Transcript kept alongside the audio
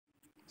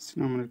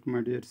Assalamu alaikum,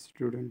 my dear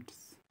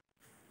students.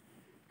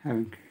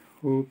 Having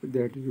hope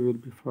that you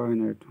will be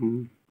fine at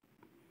home,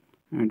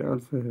 and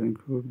also having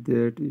hope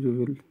that you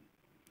will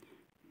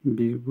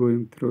be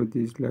going through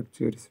these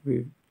lectures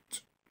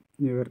which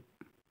your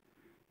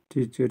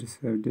teachers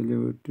have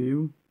delivered to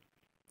you.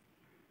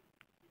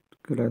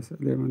 Class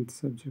 11th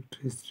subject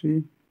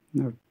history.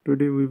 Now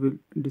today we will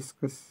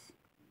discuss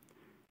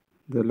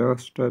the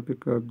last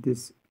topic of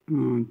this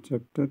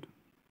chapter,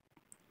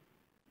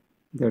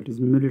 that is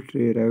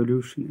military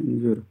revolution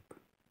in Europe.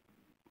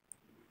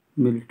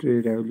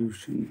 Military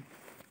revolution.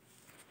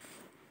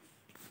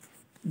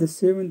 The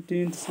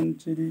 17th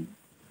century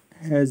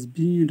has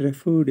been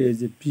referred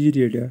as a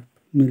period of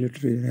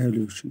military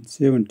revolution.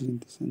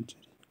 17th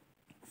century.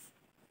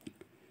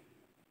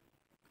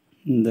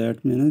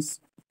 That means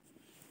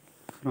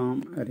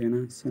from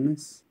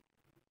Renaissance,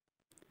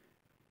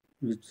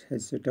 which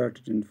has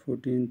started in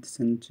 14th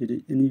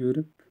century in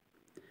Europe,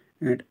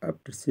 and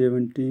up to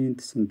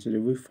 17th century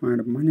we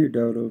find many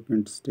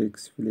developments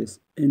takes place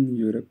in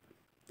Europe,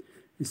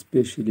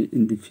 especially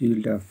in the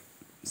field of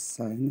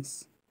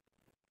science,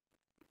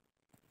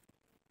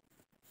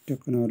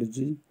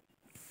 technology,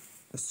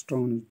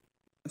 astronomy,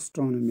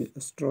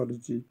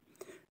 astrology,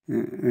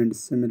 and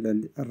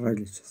similarly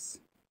religious.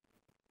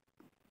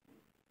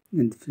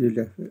 In the field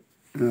of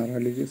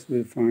religious,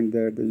 we find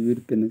that the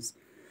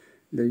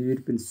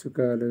European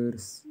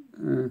scholars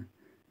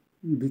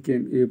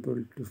became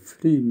able to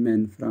free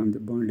men from the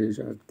bondage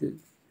of the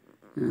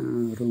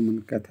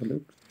Roman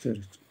Catholic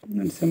Church.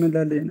 And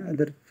similarly, in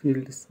other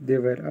fields, they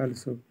were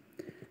also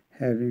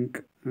having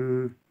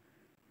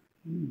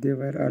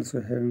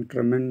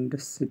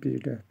tremendous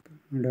speed of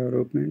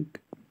development.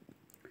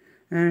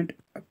 And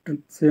up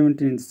to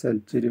 17th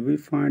century, we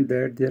find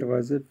that there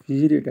was a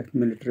period of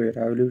military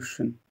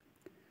revolution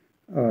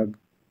of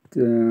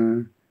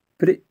the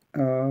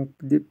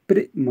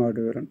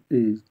pre-modern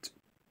age.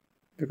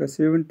 Because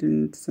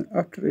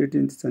after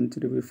 18th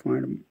century, we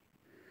find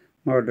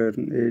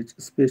modern age,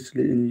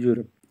 especially in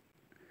Europe.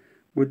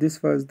 But this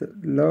was the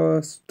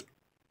last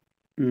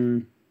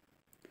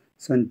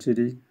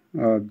century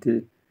of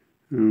the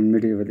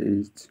medieval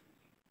age.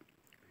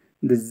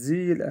 The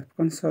zeal of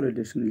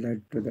consolidation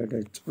led to the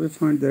Dutch. We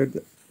find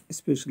that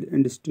especially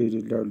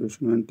industrial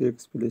revolution, when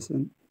takes place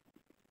in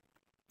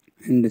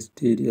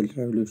industrial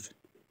revolution,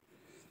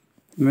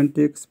 when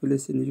takes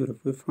place in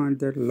Europe, we find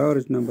that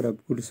large number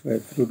of goods were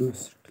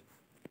produced,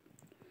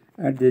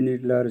 and they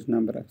need large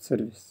number of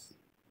service.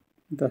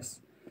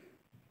 Thus,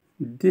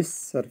 this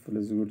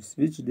surplus goods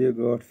which they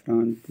got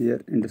from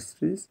their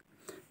industries,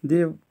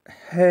 they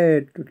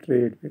had to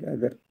trade with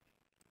other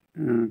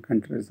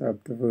countries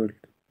of the world.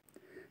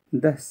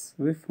 Thus,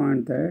 we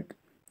find that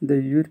the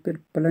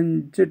Europeans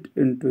plunged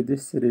into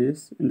this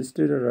race,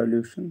 industrial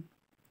revolution,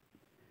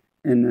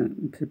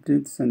 in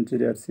 15th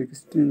century or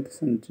 16th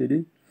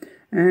century,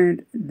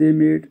 and they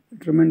made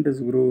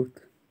tremendous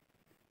growth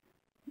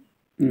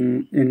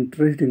in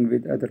trading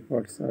with other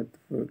parts of the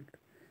world.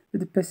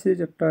 With the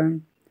passage of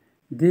time,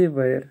 they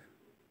were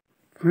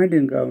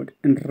finding out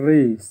in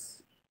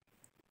race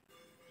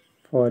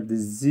for the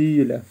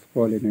zeal of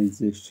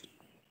colonization.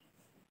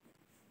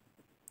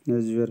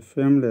 As you are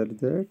familiar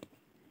that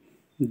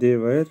they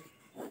were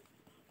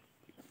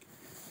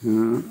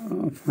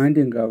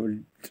finding out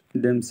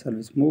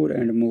themselves more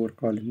and more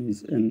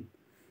colonies in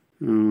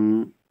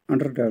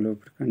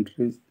underdeveloped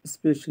countries,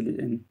 especially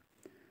in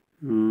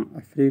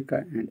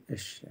Africa and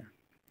Asia,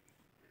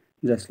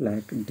 just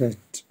like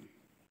Dutch,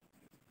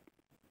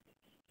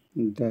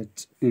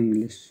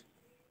 English,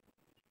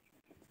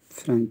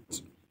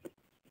 French,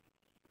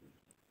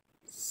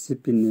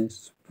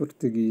 Spanish,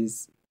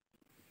 Portuguese.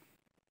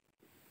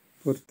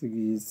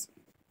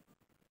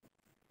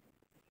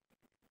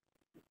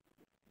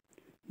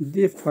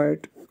 They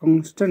fight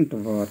constant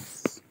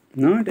wars,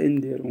 not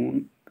in their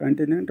own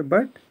continent,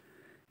 but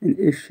in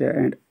Asia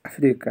and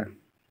Africa.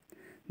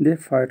 They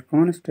fight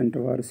constant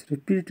wars,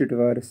 repeated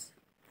wars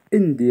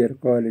in their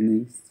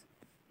colonies.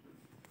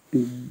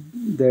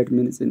 That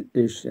means in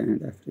Asia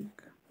and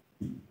Africa.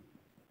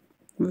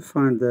 We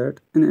find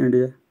that in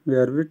India, we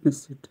are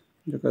witnessing it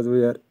because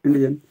we are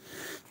Indian.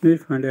 We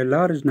find a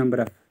large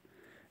number of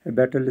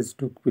battles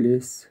took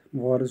place,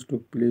 wars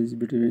took place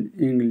between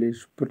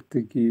English,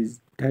 Portuguese,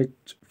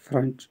 Dutch,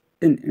 French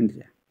in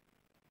India.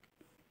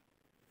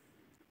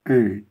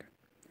 And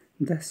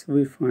thus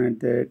we find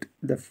that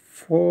it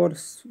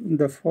fostered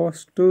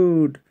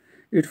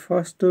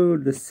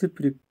the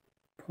spirit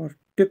for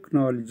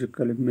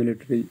technological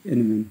military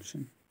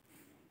invention.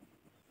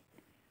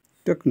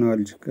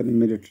 Technological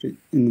military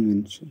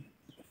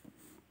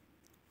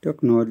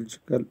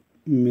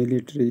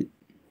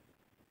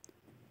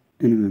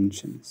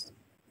inventions.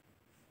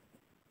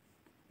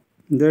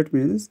 That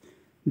means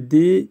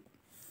these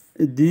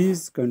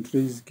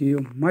countries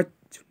give much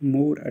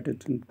more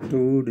attention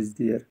towards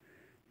their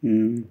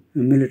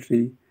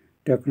military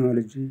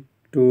technology,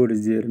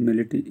 towards their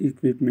military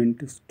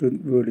equipment,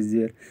 towards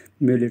their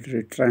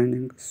military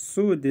training,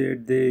 so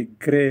that they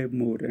grab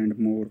more and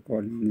more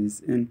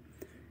colonies in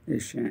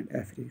Asia and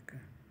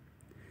Africa.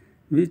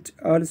 which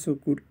also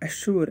could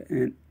assure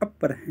an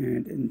upper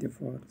hand in the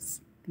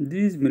wars.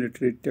 These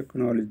military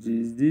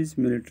technologies, these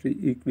military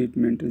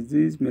equipment,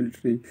 these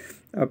military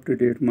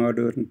up-to-date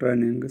modern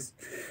trainings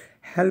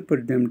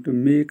helped them to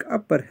make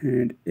upper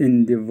hand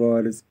in the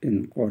wars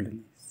in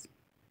colonies.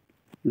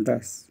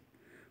 Thus,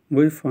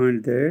 we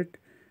find that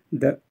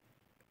the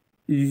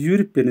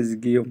Europeans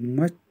gave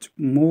much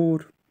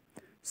more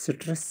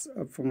stress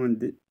upon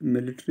the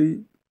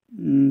military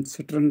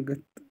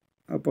strength,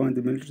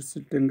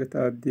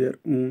 of their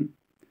own,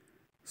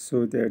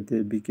 so that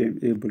they became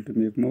able to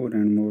make more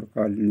and more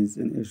colonies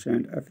in Asia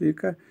and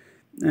Africa,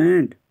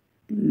 and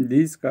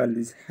these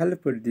colonies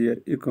helped their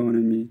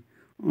economy.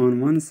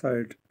 On one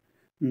side,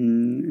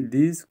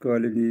 these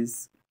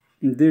colonies,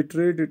 they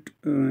traded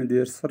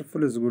their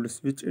surplus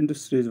goods, which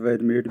industries were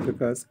made,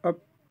 because up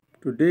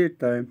to date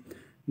time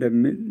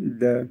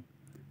the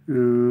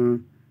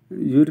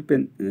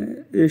European,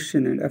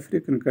 Asian and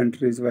African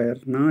countries were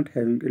not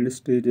having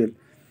industrial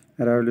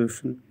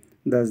revolution.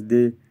 Thus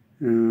they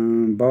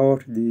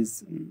bought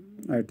these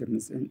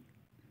items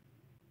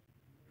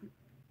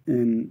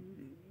in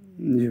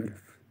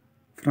Europe,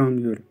 from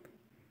Europe.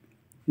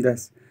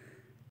 Thus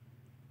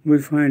we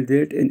find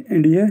that in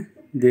India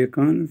they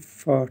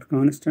fought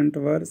constant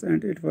wars,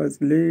 and it was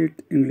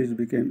late English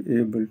became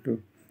able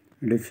to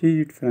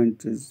defeat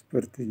French,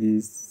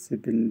 Portuguese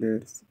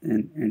splendors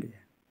in India.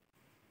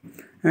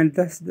 And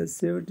thus the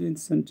 17th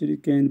century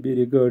can be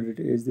regarded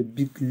as a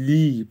big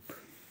leap.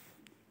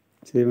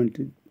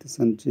 17th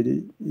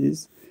century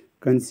is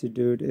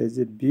considered as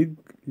a big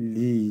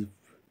leap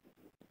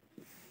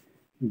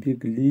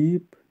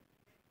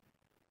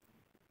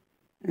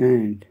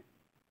and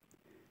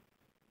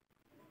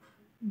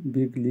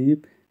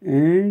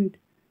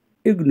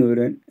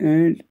ignorant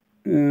and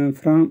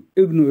from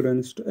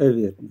ignorance to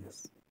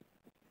awareness.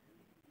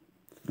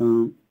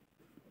 From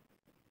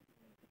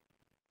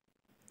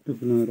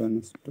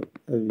ignorance to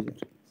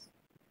awareness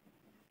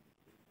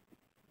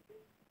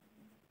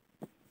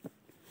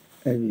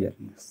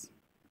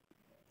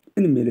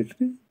in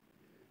military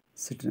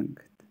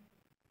strength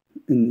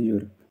in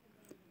Europe.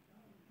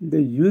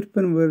 The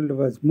European world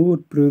was more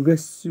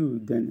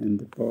progressive than in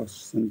the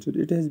past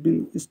century. It has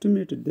been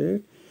estimated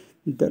that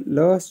the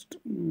last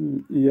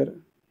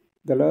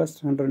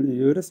 100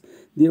 years,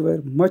 they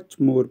were much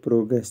more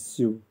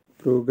progressive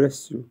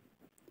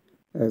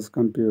as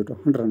compared to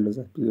hundreds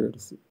of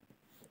years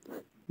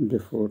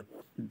before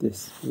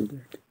this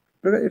period.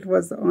 It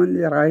was the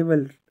only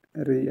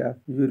rivalry of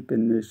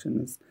European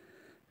nations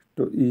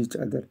to each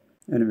other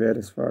in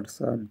various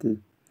parts of the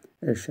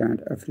Asia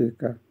and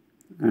Africa,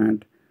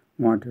 and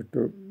wanted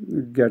to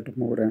get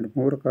more and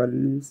more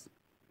colonies,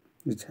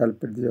 which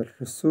helped their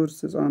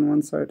resources on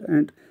one side,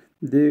 and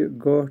they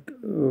got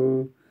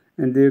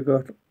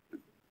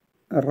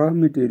raw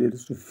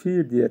materials to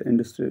feed their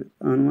industry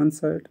on one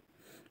side,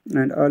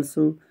 and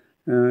also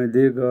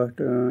they got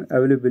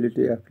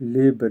availability of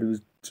labor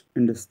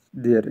which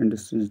their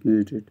industries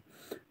needed.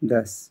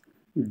 Thus,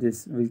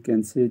 this we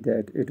can say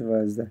that it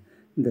was the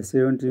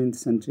 17th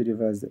century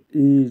was the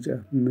age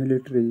of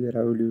military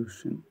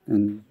revolution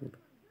in Europe.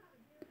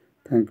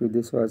 Thank you.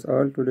 This was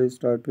all today's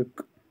topic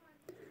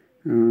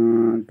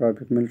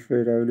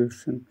military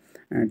revolution,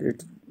 and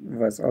it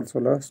was also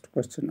last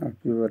question of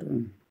your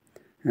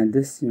and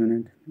this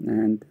unit,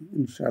 and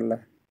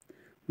inshallah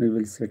we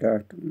will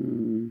start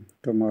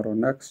tomorrow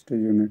next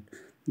unit,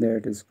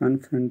 that is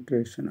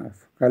confrontation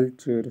of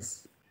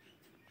cultures.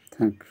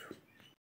 Thank you.